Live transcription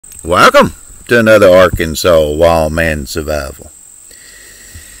Welcome to another Arkansas Wildman survival.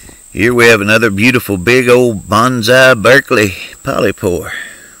 Here we have another beautiful big old bonsai Berkeley polypore.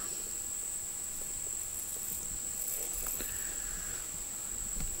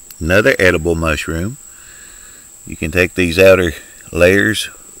 Another edible mushroom. You can take these outer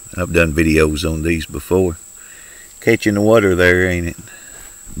layers. I've done videos on these before. Catching the water there, ain't it?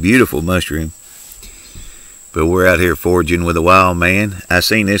 Beautiful mushroom. But we're out here foraging with a Wildman. I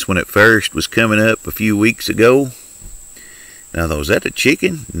seen this one at first, was coming up a few weeks ago. Now, was that a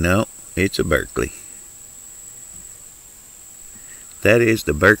chicken? No, it's a Berkeley. That is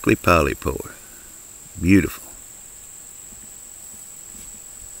the Berkeley polypore. Beautiful.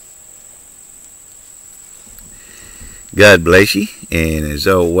 God bless you, and as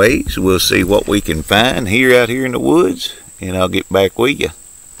always, we'll see what we can find out here in the woods, and I'll get back with you.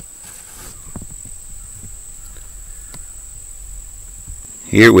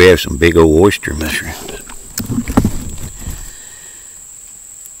 Here we have some big old oyster mushrooms.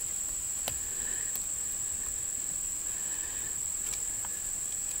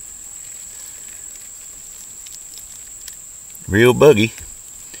 Real buggy.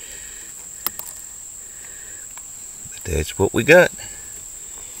 But that's what we got.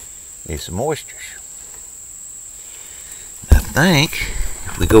 There's some oysters. I think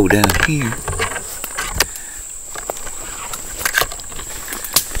if we go down here,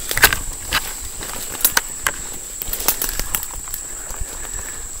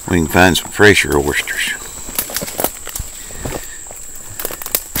 we can find some fresher oysters.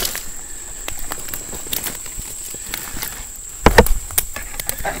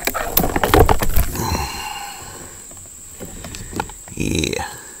 Yeah,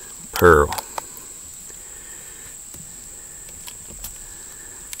 pearl.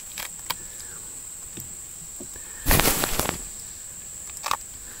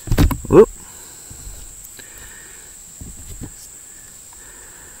 Whoop.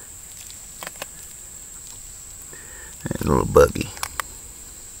 That little buggy.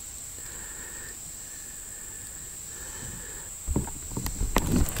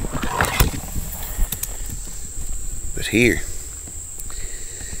 But here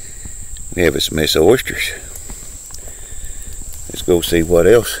we have a mess of oysters. Let's go see what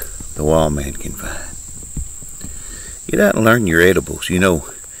else the Wildman can find. Get out and learn your edibles. You know,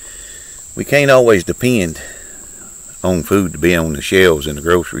 we can't always depend on food to be on the shelves in the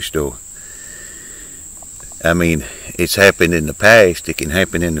grocery store. I mean, it's happened in the past, it can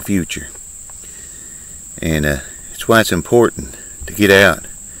happen in the future. And it's why it's important to get out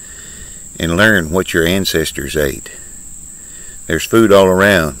and learn what your ancestors ate. There's food all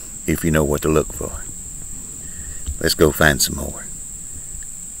around if you know what to look for. Let's go find some more.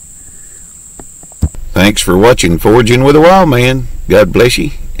 Thanks for watching Foraging with a Wildman. God bless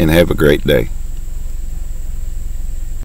you and have a great day.